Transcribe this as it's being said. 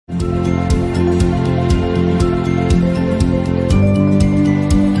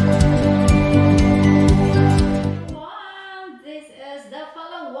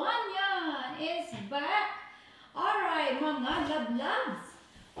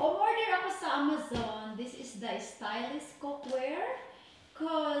stylish cookware.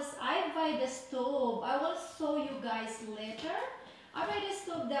 Cause I buy the stove. I will show you guys later. I buy the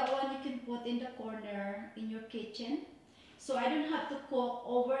stove, that one you can put in the corner in your kitchen. So I don't have to cook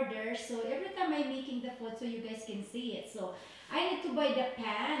over there. So every time I'm making the food, so you guys can see it. So I need to buy the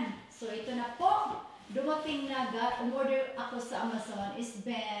pan. So ito na po. Dumating na umorder ako sa Amazon. It's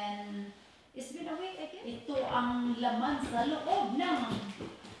been a week, I guess. Ito ang laman sa loob ng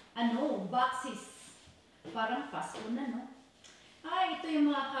boxes. Parang Pasko na, no? Ay, ito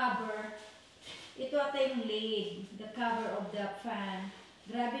yung mga cover. Ito ata yung lid, the cover of the fan.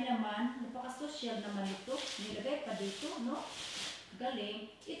 Grabe naman, napaka-social naman ito. Nilagay pa dito, no?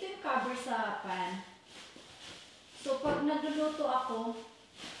 Galing. Ito yung cover sa pan. So, pag nagluluto ako,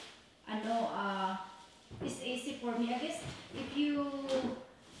 it's easy for me. I guess, if you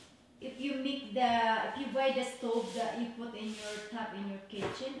buy the stove that you put in your top in your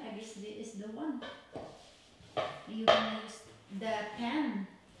kitchen, I guess this is the one. You're gonna use the pan.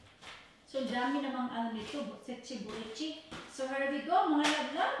 So, dami namang nito, burichi. So, here we go, mga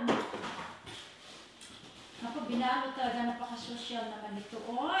love-love. Ako, binalo talaga, napaka-social naman ito.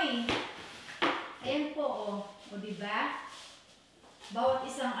 Oy! Ayan po, oh. O, diba? Bawat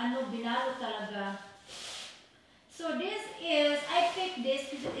isang binalo talaga. So, this is, I picked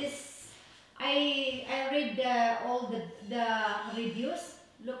this because I read all the reviews.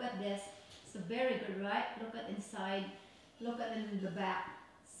 Look at this. It's very good, right? Look at inside. Look at in the back.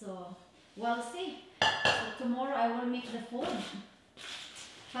 So, we'll see. So, tomorrow I will make the food.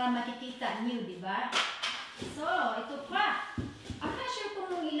 Para makikita niyo, di ba? So, ito pa. I'm not sure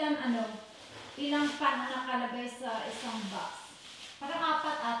kung ilang pan na nakalagay sa isang box. Parang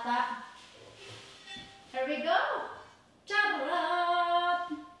 4 ata. Here we go.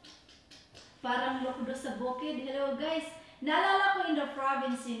 Charot! Parang lokdo sa bukid. Hello, guys. Naalala ko in the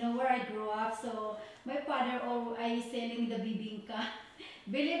province, where I grew up. So, my father ay selling the bibingka.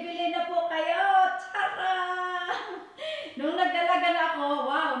 Bili-bili na po kayo! Tara! Nung nagdalaga na ako,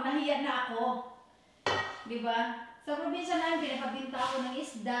 wow, nahiya na ako. Diba? Sa probinsya namin, pinapabinta ako ng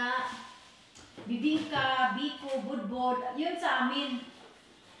isda, bibingka, biko, budbod. Yun sa amin.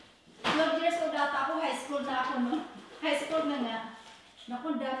 12 years old ata ako, high school na ako, no? High school na nga.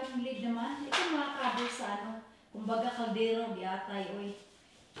 Naku, daming lead naman. Ito mga cover sa kumbaga kaldero, giatay, oy.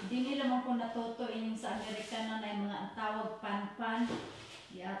 Hindi nila man kung natutuin yung sa Amerikano na yung mga ang tawag pan-pan.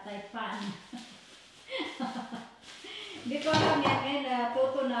 Giatay pan. Hindi ko alam yan,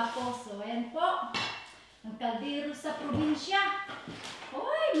 natuto na ako. So, ayan po. Ang kaldero sa probinsya.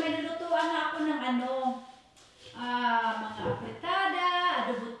 Uy, may nalutuan na ako ng mga apretada,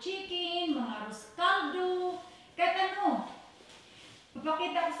 adobo chicken, mga arroz caldo, kahit ano.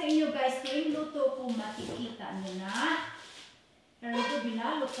 Papakita ko sa inyo guys, kung yung luto ko, makikita nyo na. Pero ito,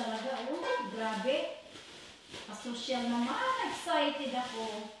 binalot talaga. Oh, grabe. Social naman. Excited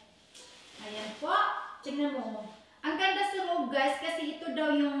ako. Ayan po. Tingnan mo. Ang ganda sa loob guys, kasi ito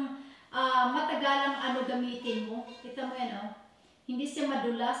daw yung matagalang gamitin mo. Kita mo yan, oh. Hindi siya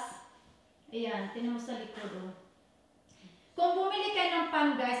madulas. Ayan, tingnan mo sa likod, oh. Kung bumili kayo ng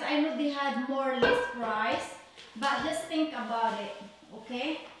pan guys, I know they had more or less price. But just think about it.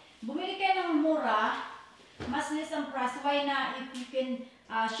 Okay? Bumili kayo ng mura, mas less ang price. Why na if you can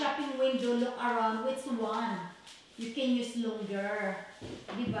shopping window, look around which one you can use longer.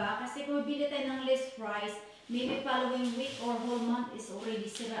 Diba? Kasi kung bili tayo ng less price, maybe following week or whole month is already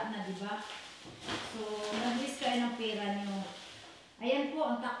sira na, diba? So, nag-risk kayo ng pera nyo. Ayan po,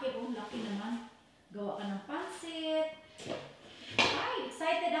 ang takip. Oh, laki naman. Gawa ka ng pansit. Ay,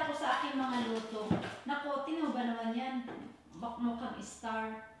 excited ako sa aking mga luto. Naku, tinaw ba naman yan? Mukhang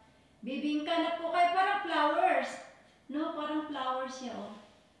star. Bibingka na po kayo. Parang flowers. No, parang flowers siya, oh.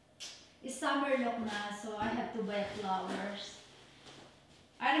 It's summer look na, so I have to buy flowers.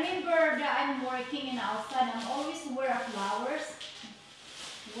 I remember that I'm working in outside. I'm always wear flowers.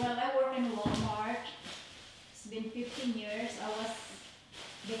 Well, I work in Walmart. It's been 15 years. I was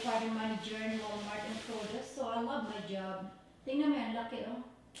department manager in Walmart and produce, so I love my job. Tingnan mo yan, laki, oh.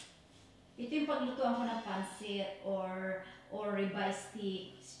 Ito yung paglutuan ko ng pansit or ribeye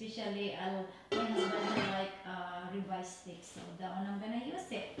stick. Especially, my husband will like ribeye stick. So, that one I'm gonna use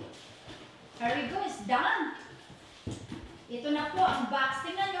it. Here we go, it's done. Ito na po ang box.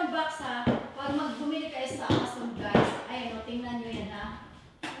 Tingnan nyo ang box ha. Pag magbumili kayo sa Amazon guys, ayun o, tingnan nyo yan ha.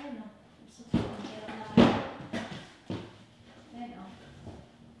 Ayun o. So, meron naman. Ayun o.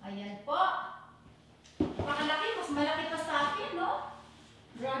 Ayan po. Pakalaki, mas malaki pa sa akin, no?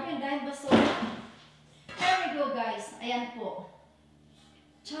 Grabe, ang dahil basura. Here we go guys. Ayan po.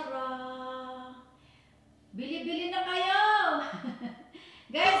 Tara! Bili-bili na kayo!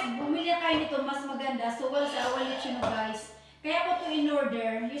 Guys, bumili na kayo nito, mas maganda. So, once I will let you know, guys. Kaya ko to in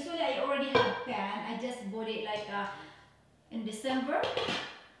order. Usually, I already have pan. I just bought it like in December.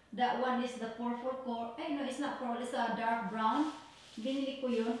 That one is the purple color. Ay, no, it's not purple. It's a dark brown. Binili ko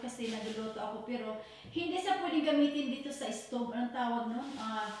yun kasi nagluluto ako. Pero, hindi sa pwedeng gamitin dito sa stove. Anong tawag nun?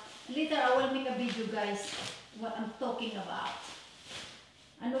 Later, I will make a video, guys. What I'm talking about.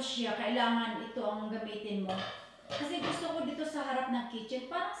 Ano siya? Kailangan ito ang gamitin mo. Kasi gusto ko dito sa harap ng kitchen.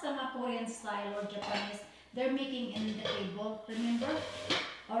 Parang sa mga Korean style or Japanese. They're making in the table. Remember?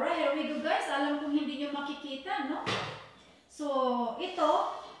 Alright, here we go, guys. Alam kong hindi nyo makikita, no? So,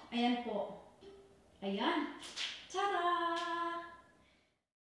 ito. Ayan po. Ayan. Tada!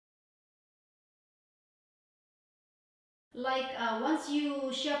 Like, once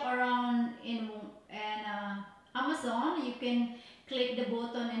you shop around in Amazon, you can click the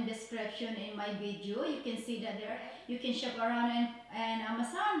button in description in my video. You can see that there. You can shop around in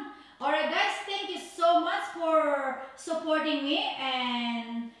Amazon. Alright guys, thank you so much for supporting me,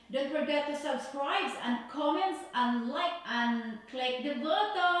 and don't forget to subscribe and comments and like and click the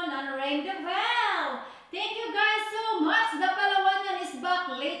button and ring the bell. Thank you guys so much. The Palawanyan is back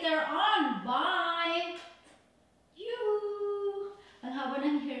later on. Bye! You. Ang haba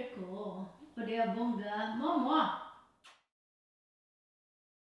ng hair ko. Padaya bongga. Mama.